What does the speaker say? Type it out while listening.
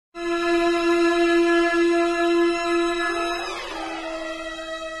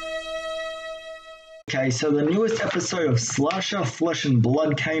Okay, so the newest episode of Slasher Flesh and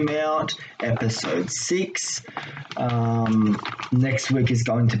Blood came out, episode 6. Next week is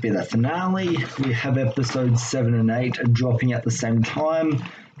going to be the finale. We have episodes 7 and 8 dropping at the same time.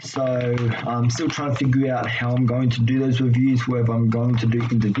 So I'm still trying to figure out how I'm going to do those reviews, whether I'm going to do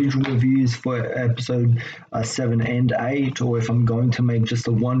individual reviews for episode 7 and 8, or if I'm going to make just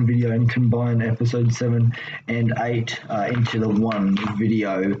a one video and combine episode 7 and 8 into the one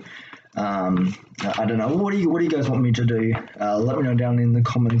video. I don't know. What do you guys want me to do? Let me know down in the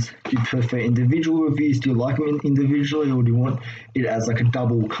comments. Do you prefer individual reviews? Do you like them individually, or do you want it as like a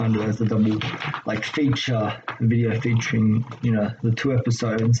double like feature video featuring the 2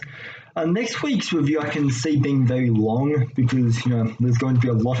 episodes? Next week's review I can see being very long because there's going to be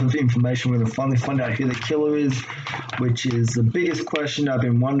a lot of information. We're going to finally find out who the killer is, which is the biggest question. I've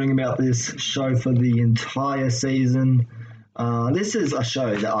been wondering about this show for the entire season. This is a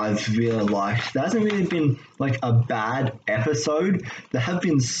show that I've really liked. There hasn't really been like a bad episode. There have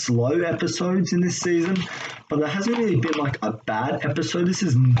been slow episodes in this season, but there hasn't really been like a bad episode.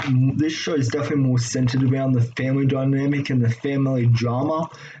 This show is definitely more centered around the family dynamic and the family drama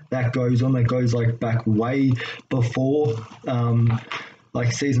that goes on. That goes like back way before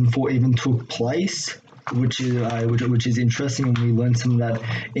like season 4 even took place. Which is interesting, and we learned some of that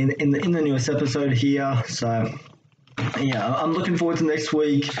in the newest episode here. So yeah, I'm looking forward to next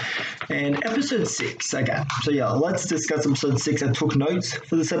week. And episode 6, okay, so yeah, let's discuss episode 6. I took notes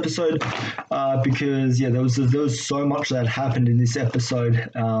for this episode because there was so much that happened in this episode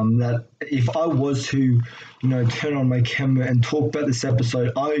that if I was to turn on my camera and talk about this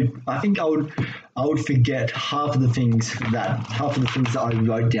episode, I think I would forget half of the things that I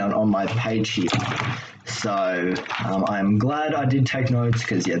wrote down on my page here. So I'm glad I did take notes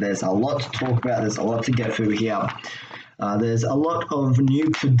because there's a lot to talk about. There's a lot to get through here. There's a lot of new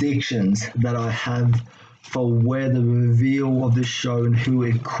predictions that I have for where the reveal of this show and who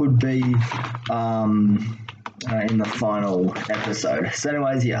it could be in the final episode. So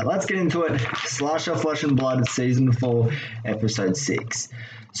anyways, let's get into it. Slasher Flesh and Blood season 4 episode 6.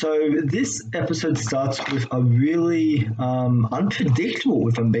 So this episode starts with a really unpredictable,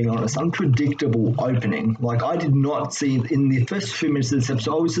 if I'm being honest, unpredictable opening. Like, I did not see in the first few minutes of this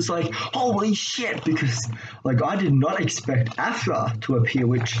episode, I was just like, holy shit, because like I did not expect Afra to appear,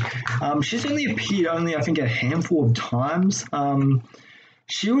 which she's only appeared I think a handful of times.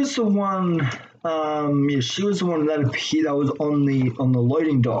 She was the one. She was the one that appeared. That was on the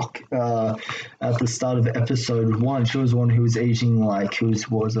loading dock at the start of episode 1. She was the one who was eating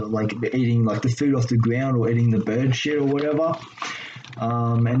eating like the food off the ground or eating the bird shit or whatever.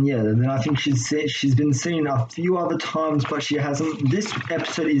 Then I think she's been seen a few other times, but she hasn't. This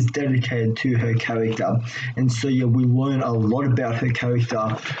episode is dedicated to her character, and so we learn a lot about her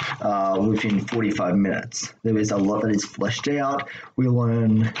character within 45 minutes. There is a lot that is fleshed out. We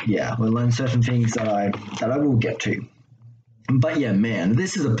learn certain things that I will get to. But man,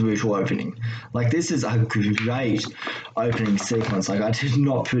 this is a brutal opening. Like, this is a great opening sequence. Like, I did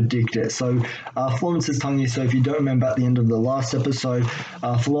not predict it. So, Florence is telling you, so if you don't remember at the end of the last episode,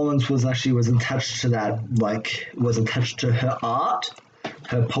 Florence was attached to that, was attached to her art,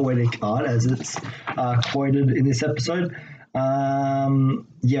 her poetic art, as it's quoted in this episode.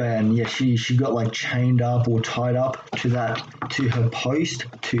 She got chained up or tied up to her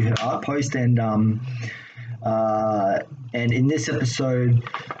art post, and in this episode,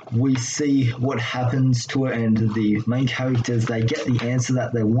 we see what happens to her, and the main characters, they get the answer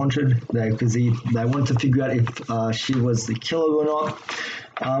that they wanted, because they wanted to figure out if she was the killer or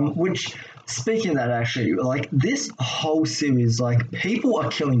not. Which, speaking of that, actually, this whole series, people are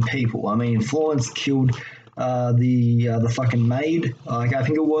killing people. I mean, Florence killed the fucking maid. I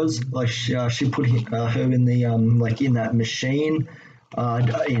think it was she put her in the in that machine.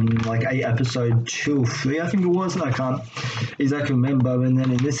 In episode 2 or 3, I think it was, and I can't exactly remember. And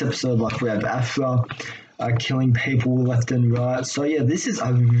then in this episode, we have Afra killing people left and right. So this is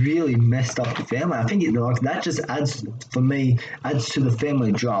a really messed up family. I think that just adds to the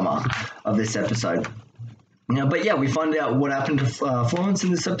family drama of this episode. But we find out what happened to Florence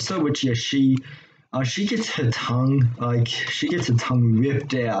in this episode, which she gets her tongue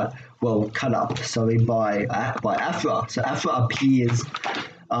ripped out, cut up, by Afra. So Afra appears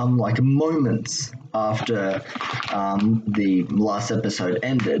moments after the last episode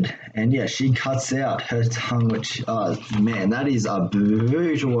ended, and she cuts out her tongue, which that is a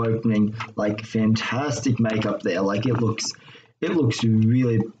brutal opening. Fantastic makeup there. It looks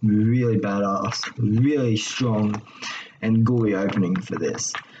really, really badass, really strong and gory opening for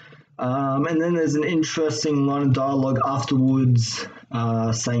this. And then there's an interesting line of dialogue afterwards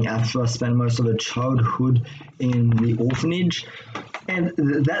saying Afra spent most of her childhood in the orphanage. And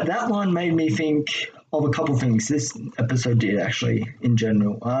that line made me think of a couple of things. This episode did, actually, in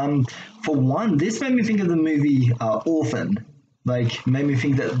general. For one, this made me think of the movie Orphan. Like, made me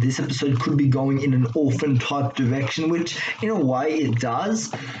think that this episode could be going in an orphan type direction, which in a way it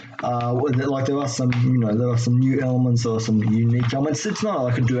does. Like there are some new elements or some unique elements. It's not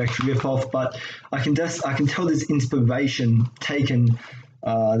like a direct rip off, but I can tell there's inspiration taken.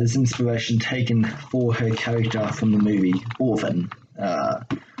 There's inspiration taken for her character from the movie Orphan.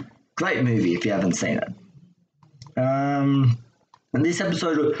 Great movie if you haven't seen it. In this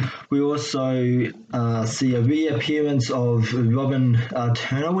episode, we also see a reappearance of Robin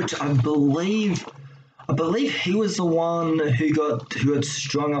Turner, which I believe he was the one who got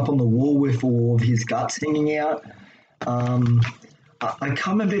strung up on the wall with all of his guts hanging out. I can't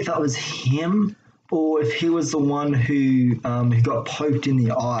remember if that was him or if he was the one who got poked in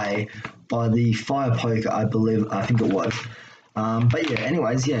the eye by the fire poker. I think it was. But yeah,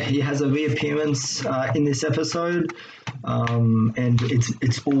 anyways, yeah, he has a reappearance in this episode, and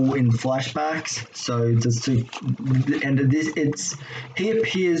it's all in flashbacks. So he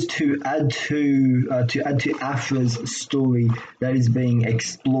appears to add to Afra's story that is being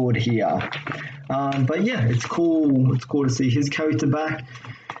explored here. But yeah, it's cool. It's cool to see his character back,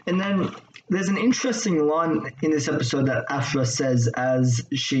 and then there's an interesting line in this episode that Afra says as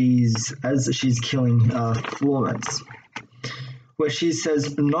she's killing Florence, where she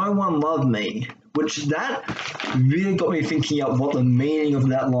says, "No one loved me," which that really got me thinking of what the meaning of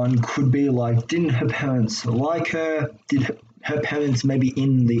that line could be. Like, didn't her parents like her? Did her parents maybe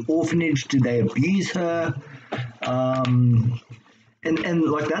in the orphanage, did they abuse her? And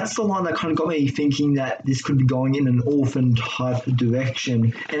like that's the line that kind of got me thinking that this could be going in an orphan type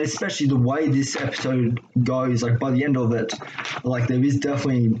direction, and especially the way this episode goes. Like by the end of it, like there is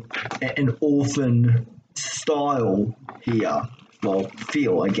definitely an orphan style here. Well,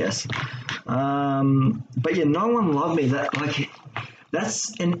 feel, I guess. But yeah, no one loved me.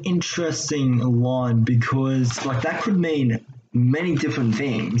 That's an interesting line because like that could mean many different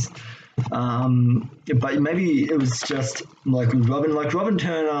things. But maybe it was just like Robin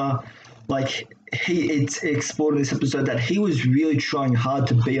Turner, like it's explored in this episode that he was really trying hard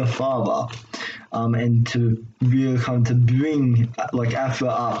to be a father, and to really come to bring like Afra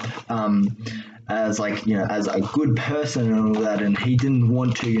up, as like, you know, as a good person and all that, and he didn't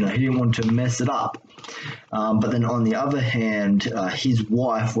want to mess it up. But then on the other hand, his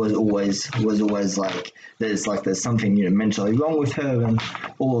wife was always like there's something, you know, mentally wrong with her and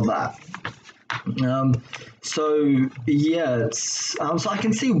all of that. So yeah, it's so I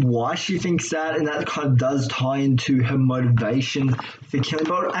can see why she thinks that, and that kind of does tie into her motivation for killing.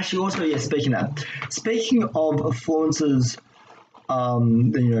 But actually, also, yeah, speaking of Florence's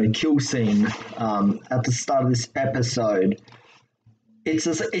kill scene at the start of this episode,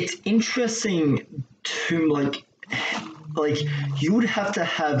 it's interesting to like you would have to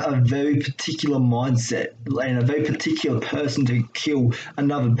have a very particular mindset and a very particular person to kill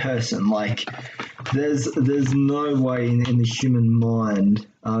another person. Like there's no way in the human mind,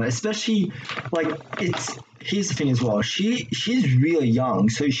 especially like here's the thing as well. She's really young,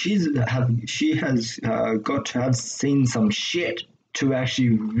 so she has got to have seen some shit to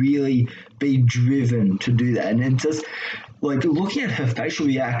actually really be driven to do that. And it just like looking at her facial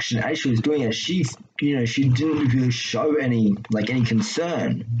reaction as she was doing it, she didn't really show any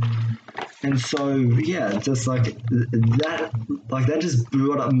concern. And so yeah, just like that just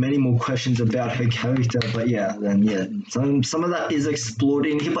brought up many more questions about her character. But yeah, then yeah, some of that is explored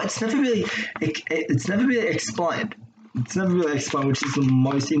in here, but it's never really explained. It's never really explained, which is the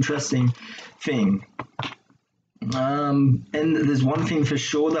most interesting thing. And there's one thing for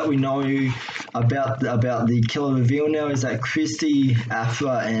sure that we know about the killer reveal now is that Christy,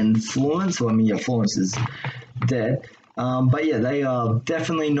 Afra, and Florence. Well, I mean, yeah, Florence is dead. But yeah, they are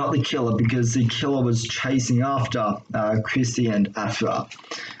definitely not the killer because the killer was chasing after Christy and Afra.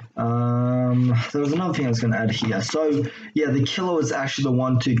 There was another thing I was going to add here. So yeah, the killer was actually the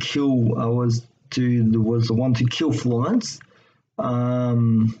one to kill. Was the one to kill Florence.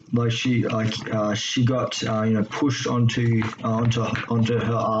 She got pushed onto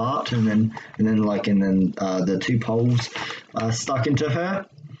her art, and then the two poles stuck into her.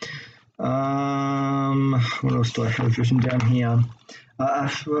 What else do I have written down here?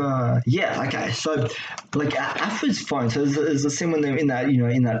 Yeah, okay. So like Afra's fine. So there's a scene when they're in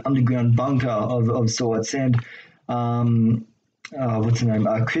that underground bunker of sorts, and what's her name?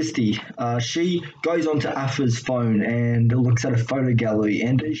 Christy. She goes onto Afra's phone and looks at a photo gallery,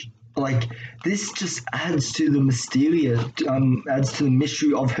 and like this just adds to the adds to the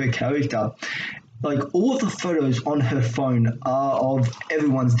mystery of her character. Like all of the photos on her phone are of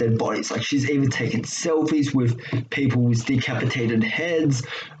everyone's dead bodies. Like she's even taken selfies with people with decapitated heads,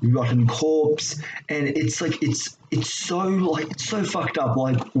 rotten corpse, and it's like it's so fucked up.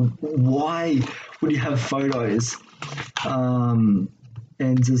 Like why would you have photos? And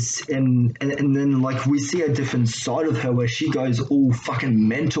then like we see a different side of her where she goes all fucking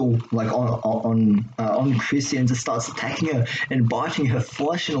mental like on Chrissy and just starts attacking her and biting her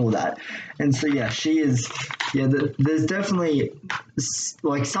flesh and all that. And so yeah, she is there's definitely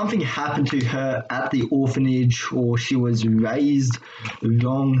like something happened to her at the orphanage, or she was raised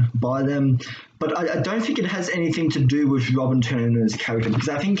wrong by them. But I don't think it has anything to do with Robin Turner's character, because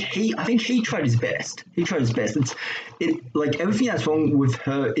I think he tried his best. He tried his best. It like everything that's wrong with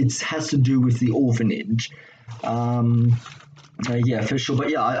her, it has to do with the orphanage. Yeah, for sure.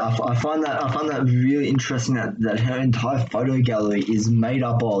 But yeah, I find that really interesting that her entire photo gallery is made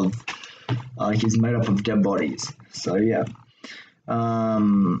up of dead bodies. So yeah.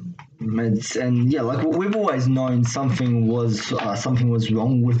 And yeah, like we've always known something was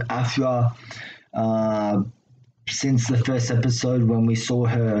wrong with Afra since the first episode when we saw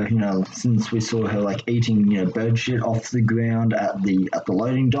her, since we saw her like eating, bird shit off the ground at the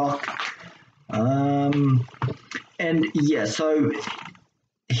loading dock. And yeah, so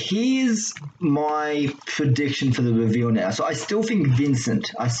here's my prediction for the reveal now. So I still think he's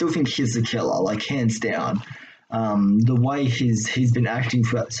the killer, like hands down. The way he's been acting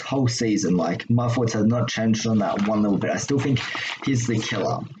for this whole season, like my thoughts have not changed on that one little bit. I still think he's the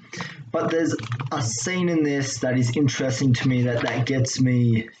killer. But there's a scene in this that is interesting to me that gets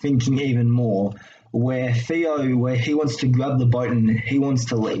me thinking even more, where Theo, where he wants to grab the boat and he wants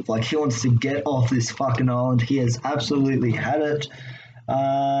to leave. Like he wants to get off this fucking island. He has absolutely had it.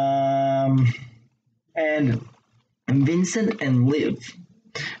 And Vincent and Liv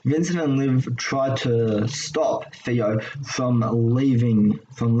try to stop Theo from leaving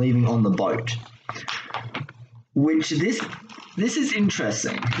on the boat. Which this is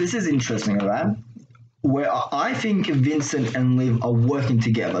interesting. This is interesting, right? Where I think Vincent and Liv are working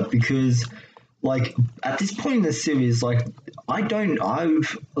together, because like at this point in the series, like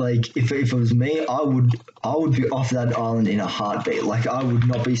if it was me, I would be off that island in a heartbeat. Like I would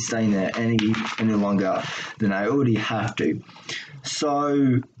not be staying there any longer than I already have to.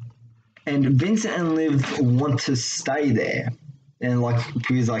 So, and Vincent and Liv want to stay there, and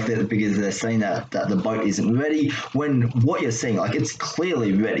because they're saying that the boat isn't ready, when what you're seeing, like it's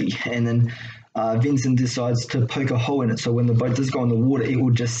clearly ready, and then Vincent decides to poke a hole in it, so when the boat does go in the water, it will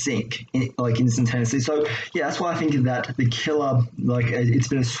just sink instantaneously. So yeah, that's why I think that the killer, like it's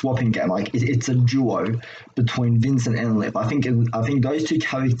been a swapping game, like it's a duo between Vincent and Liv. I think those two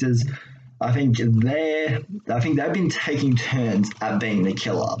characters, I think they've been taking turns at being the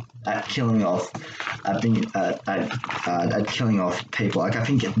killer, at killing off people. Like I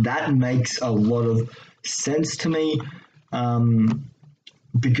think that makes a lot of sense to me.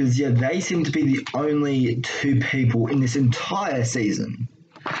 Because yeah, they seem to be the only two people in this entire season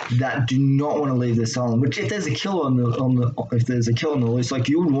that do not want to leave this island. Which, if there's a killer on the loose, like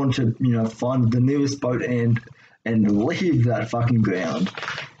you would want to, find the nearest boat and leave that fucking ground.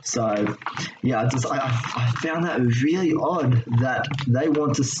 So yeah, I found that really odd that they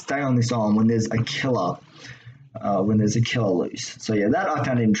want to stay on this island when there's a killer loose. So yeah, that I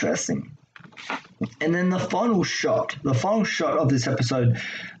found interesting. And then the final shot of this episode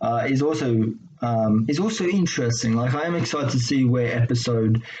is also interesting. Like I am excited to see where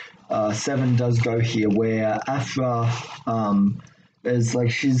episode 7 does go here, where Afra is like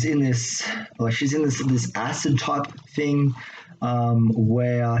she's in this acid type thing,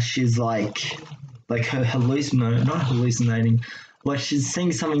 where she's like her not hallucinating, like she's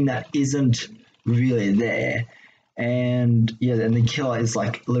seeing something that isn't really there. And yeah, and the killer is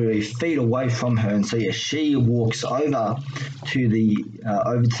like literally feet away from her, and so yeah, she walks over to the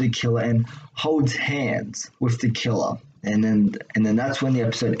killer and holds hands with the killer, and then that's when the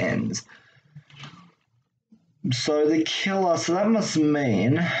episode ends. So the killer, so that must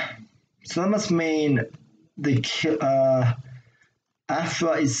mean the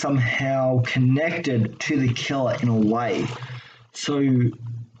Afra is somehow connected to the killer in a way. So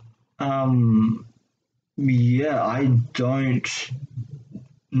yeah, I don't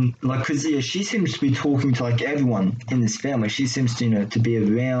like, because yeah, she seems to be talking to like everyone in this family. She seems to to be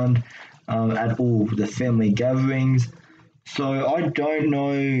around at all the family gatherings. So I don't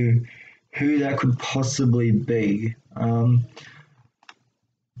know who that could possibly be.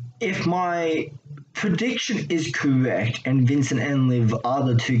 If my prediction is correct and Vincent and Liv are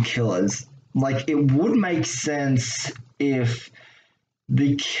the two killers, like, it would make sense if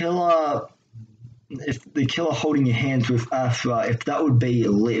the killer holding your hands with Afra, if that would be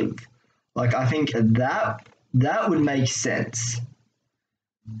Liv. Like, I think that would make sense.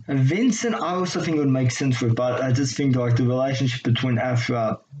 Vincent, I also think it would make sense with, but I just think like the relationship between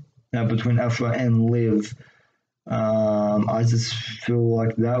Afra and Liv, I just feel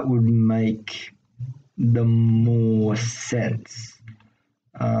like that would make the more sense.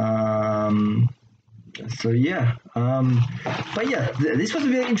 So yeah, but yeah, this was a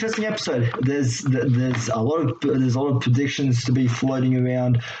really interesting episode. There's a lot of predictions to be floating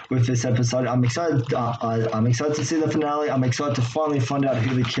around with this episode. I'm excited. I'm excited to see the finale. I'm excited to finally find out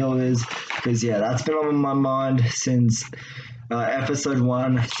who the killer is, because yeah, that's been on my mind since episode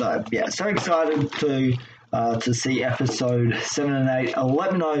 1. So yeah, so excited to see episode 7 and 8.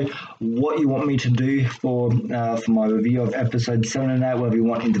 Let me know what you want me to do for my review of episode 7 and 8, whether you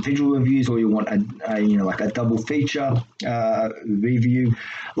want individual reviews or you want a double feature review.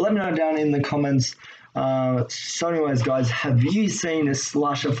 Let me know down in the comments. So anyways, guys, have you seen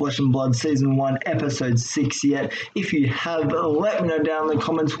Slasher Flesh and Blood Season 1 Episode 6 yet? If you have, let me know down in the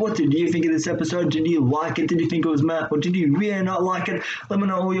comments. What did you think of this episode? Did you like it? Did you think it was mad? Or did you really not like it? Let me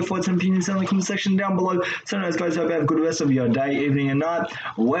know all your thoughts and opinions in the comment section down below. So anyways, guys, hope you have a good rest of your day, evening and night,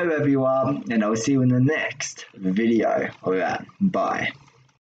 wherever you are, and I will see you in the next video. Alright, bye.